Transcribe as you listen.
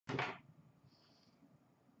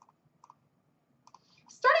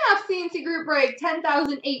Fancy Group Break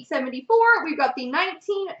 10,874. We've got the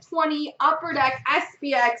 1920 Upper Deck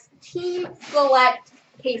SPX Team Select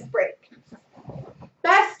Case Break.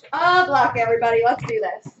 Best of luck, everybody. Let's do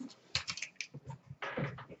this.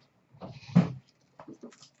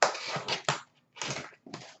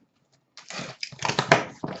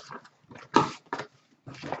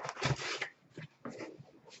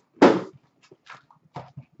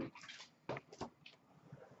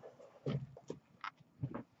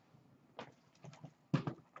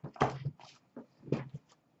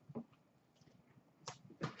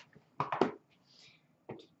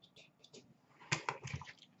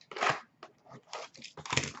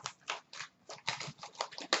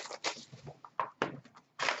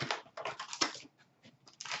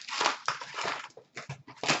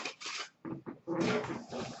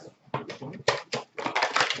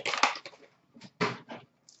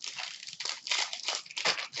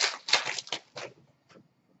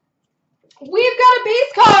 We've got a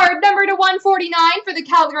base card, number to 149 for the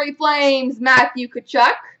Calgary Flames, Matthew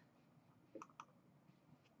Tkachuk.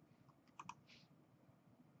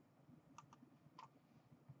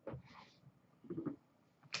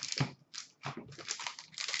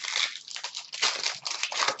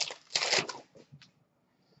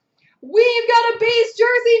 We've got a base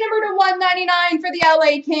jersey, number to 199 for the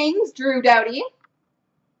LA Kings, Drew Doughty.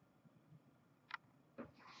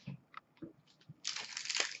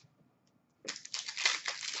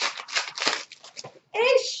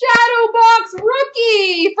 A shadow box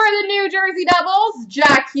rookie for the New Jersey Devils,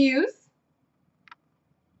 Jack Hughes.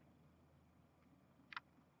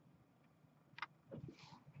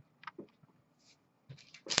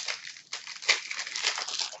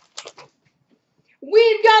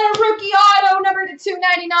 We've got a rookie auto, number to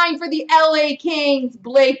 299 for the LA Kings,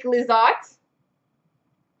 Blake Lizotte.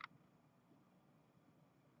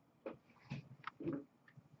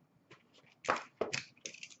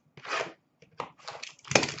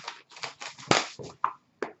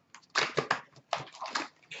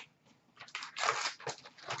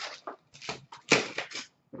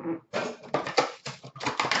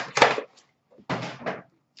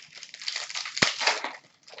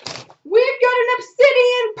 We've got an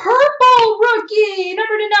Obsidian Purple rookie,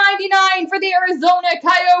 number to 99 for the Arizona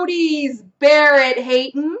Coyotes, Barrett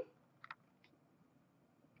Hayton.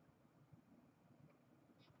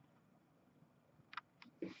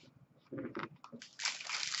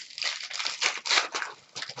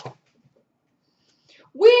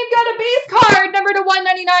 We've got a base card, number to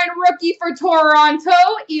 199 rookie for Toronto,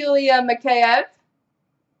 Ilya Mikheyev.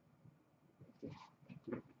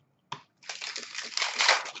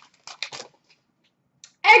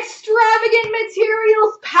 Extravagant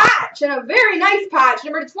Materials patch, and a very nice patch,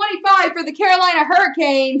 number 25 for the Carolina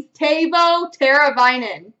Hurricanes, Teuvo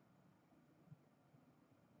Teravainen.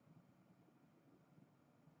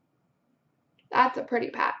 That's a pretty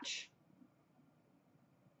patch.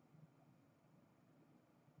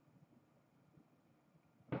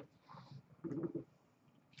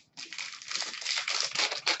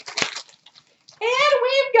 And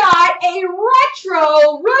we've got a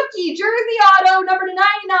retro rookie jersey auto, number to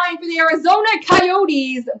 99 for the Arizona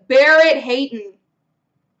Coyotes, Barrett Hayton.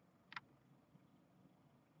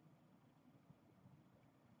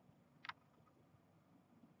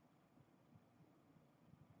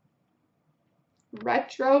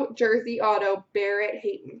 Retro jersey auto, Barrett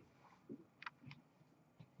Hayton.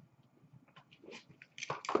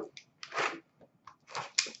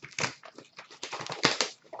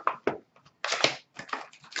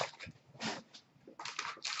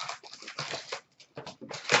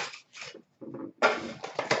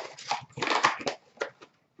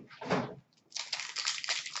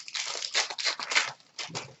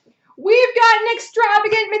 We've got an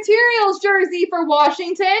Extravagant Materials jersey for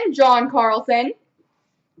Washington, John Carlson. And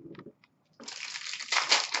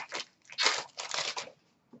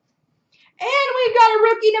we've got a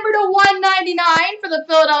rookie number to 199 for the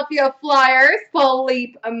Philadelphia Flyers,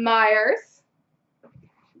 Philippe Myers.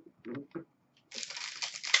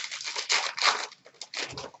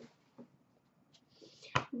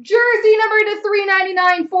 Jersey number to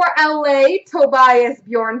 399 for LA, Tobias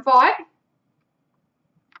Bjornfot.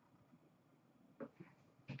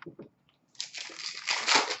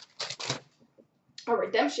 A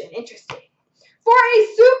redemption, interesting. For a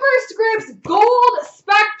Superscripts Gold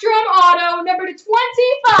Spectrum auto, number to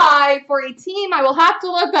 25 for a team I will have to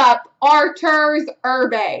look up, Arturs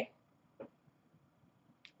Urbe.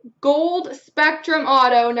 Gold Spectrum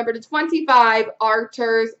auto, number to 25,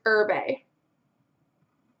 Arturs Urbe.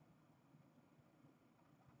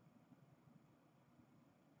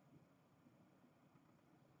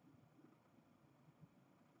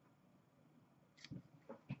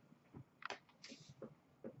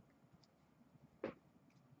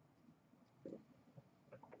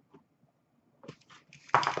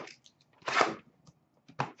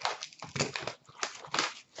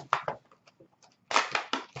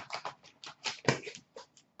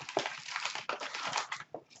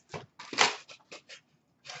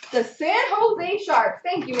 The San Jose Sharks.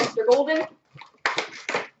 Thank you, Mr. Golden.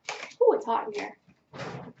 Oh, it's hot in here.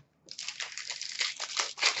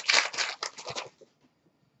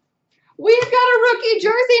 We've got a rookie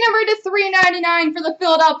jersey number to 399 for the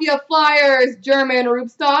Philadelphia Flyers, German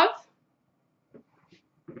Rubstov.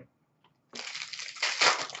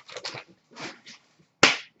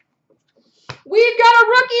 We've got a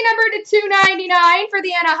rookie number to 299 for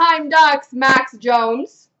the Anaheim Ducks, Max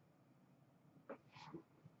Jones.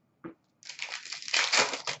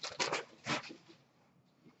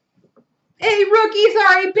 A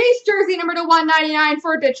rookie, base jersey number to 199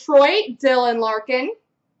 for Detroit, Dylan Larkin.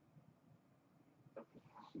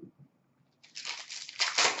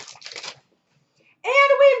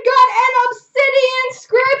 And we've got an Obsidian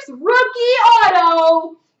Scripts rookie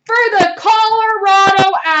auto for the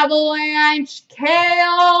Colorado Avalanche,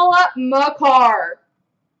 Cale Makar.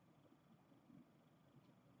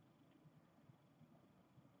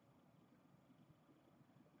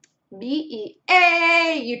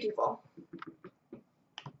 B-E-A, beautiful.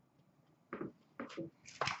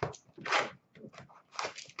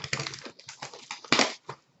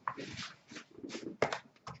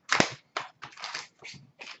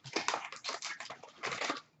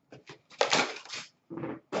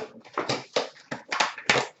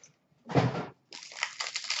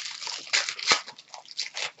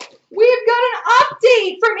 We've got an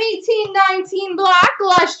update from 1819 Black,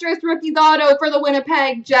 lustrous rookies auto for the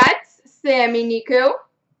Winnipeg Jets, Sami Niku.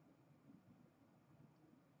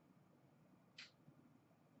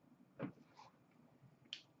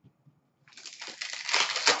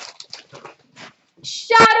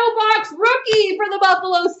 Shadowbox rookie for the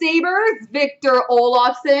Buffalo Sabres, Victor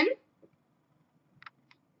Olofsson.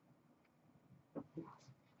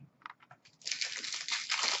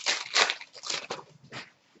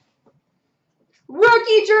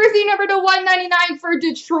 Rookie jersey number to 199 for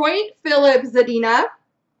Detroit, Philip Zadina.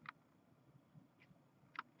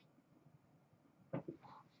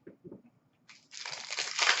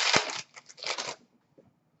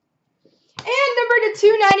 And number to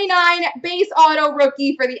 299 base auto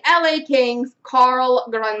rookie for the LA Kings, Carl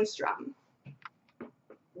Grundstrom.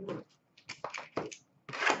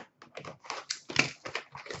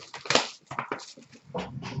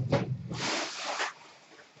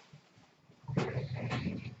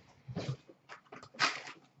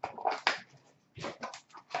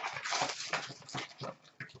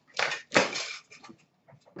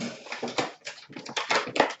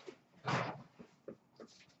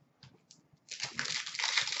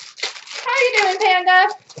 Panda.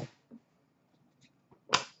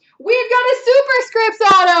 We've got a Superscripts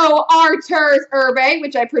auto, Arturs Urbe,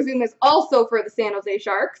 which I presume is also for the San Jose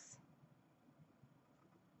Sharks.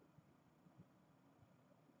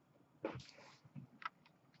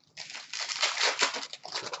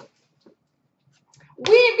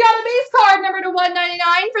 We've got a base card number to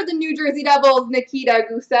 199 for the New Jersey Devils, Nikita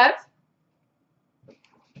Gusev.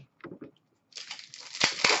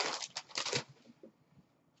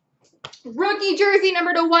 Rookie jersey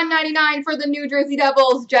number to 199 for the New Jersey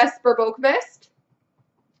Devils, Jesper Boqvist.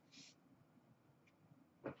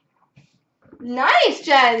 Nice,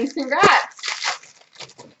 Jens. Congrats.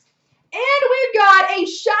 And we've got a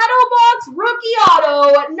Shadowbox rookie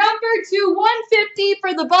auto, number to 150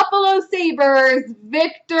 for the Buffalo Sabres,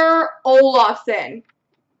 Victor Olofsson.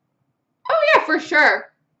 Oh, yeah, for sure.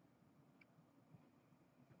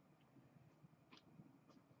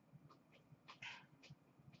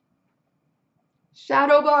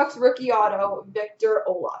 Shadowbox rookie auto, Victor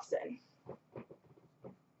Olofsson.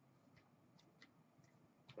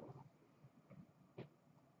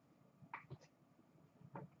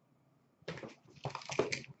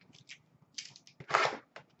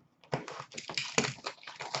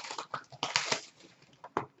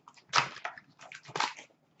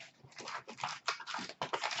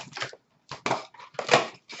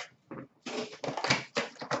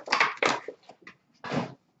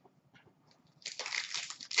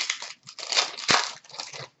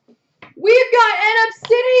 We've got an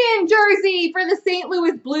Obsidian jersey for the St.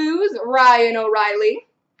 Louis Blues, Ryan O'Reilly.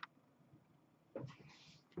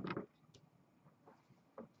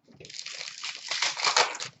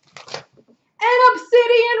 An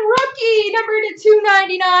Obsidian rookie, number to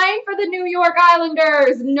 299 for the New York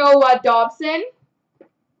Islanders, Noah Dobson.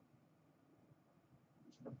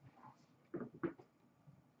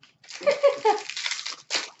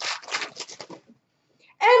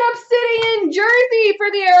 An Obsidian jersey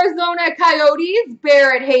for the Arizona Coyotes,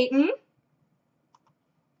 Barrett Hayton.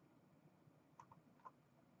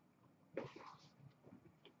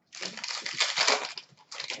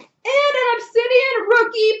 And an Obsidian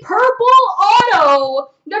rookie purple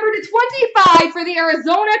auto, number /25 for the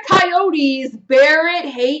Arizona Coyotes, Barrett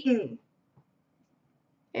Hayton.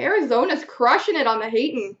 Arizona's crushing it on the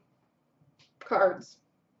Hayton cards.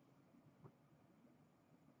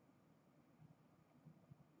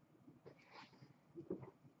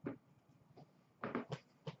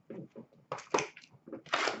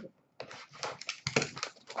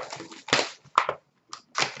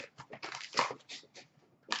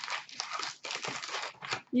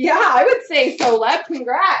 Yeah, I would say so, Lev.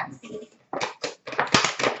 Congrats.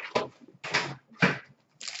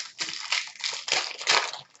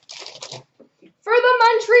 For the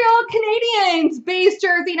Montreal Canadiens, base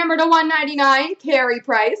jersey number /199, Carey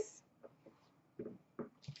Price.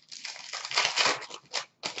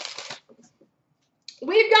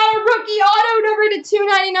 We've got a rookie auto number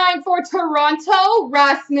 /299 for Toronto,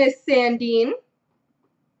 Rasmus Sandin.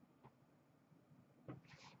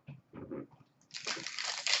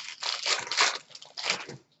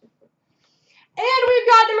 And we've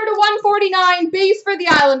got number /149, base for the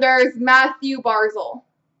Islanders, Matthew Barzal.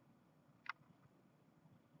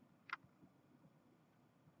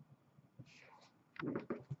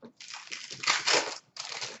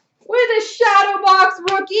 With a shadow box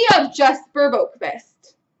rookie of Jesper Boqvist.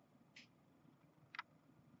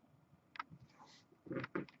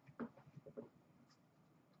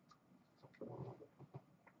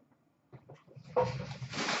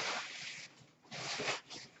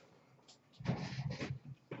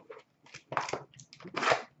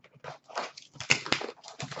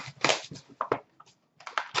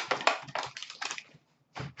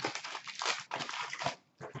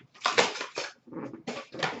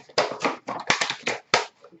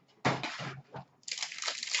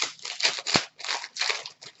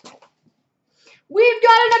 We've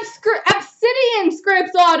got an Obsidian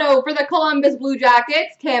Scripts auto for the Columbus Blue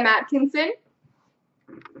Jackets, Cam Atkinson.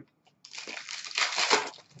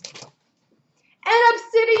 An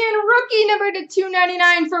Obsidian rookie number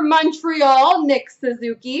 /299 for Montreal, Nick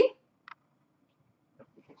Suzuki.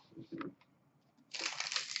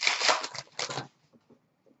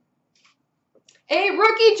 A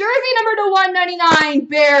rookie jersey number /199,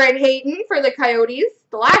 Barrett Hayton for the Coyotes.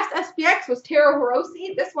 The last SPX was Taro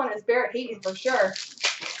Hirose. This one is Barrett Hayton for sure.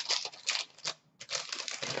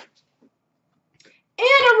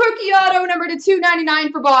 And a rookie auto number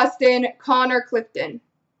 /299 for Boston, Connor Clifton.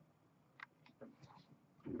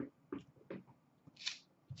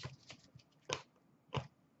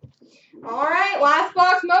 All right, last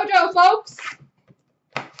box mojo, folks.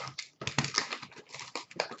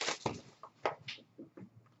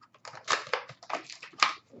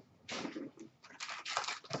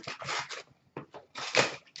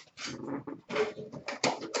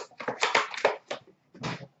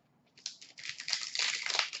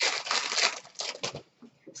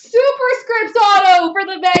 Superscripts auto for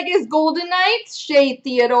the Vegas Golden Knights, Shea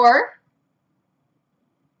Theodore.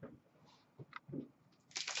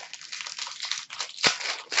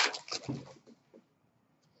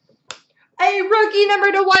 A rookie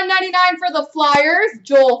number /199 for the Flyers,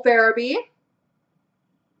 Joel Farabee.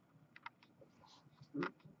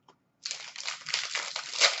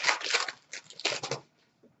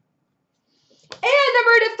 And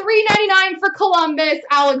number /399 for Columbus,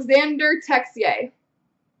 Alexander Texier.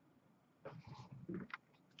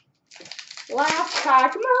 Last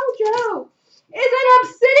pack mojo is an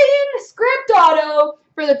Obsidian script auto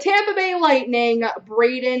for the Tampa Bay Lightning,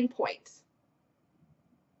 Braden Point.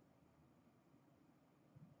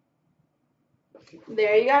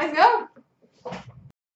 There you guys go.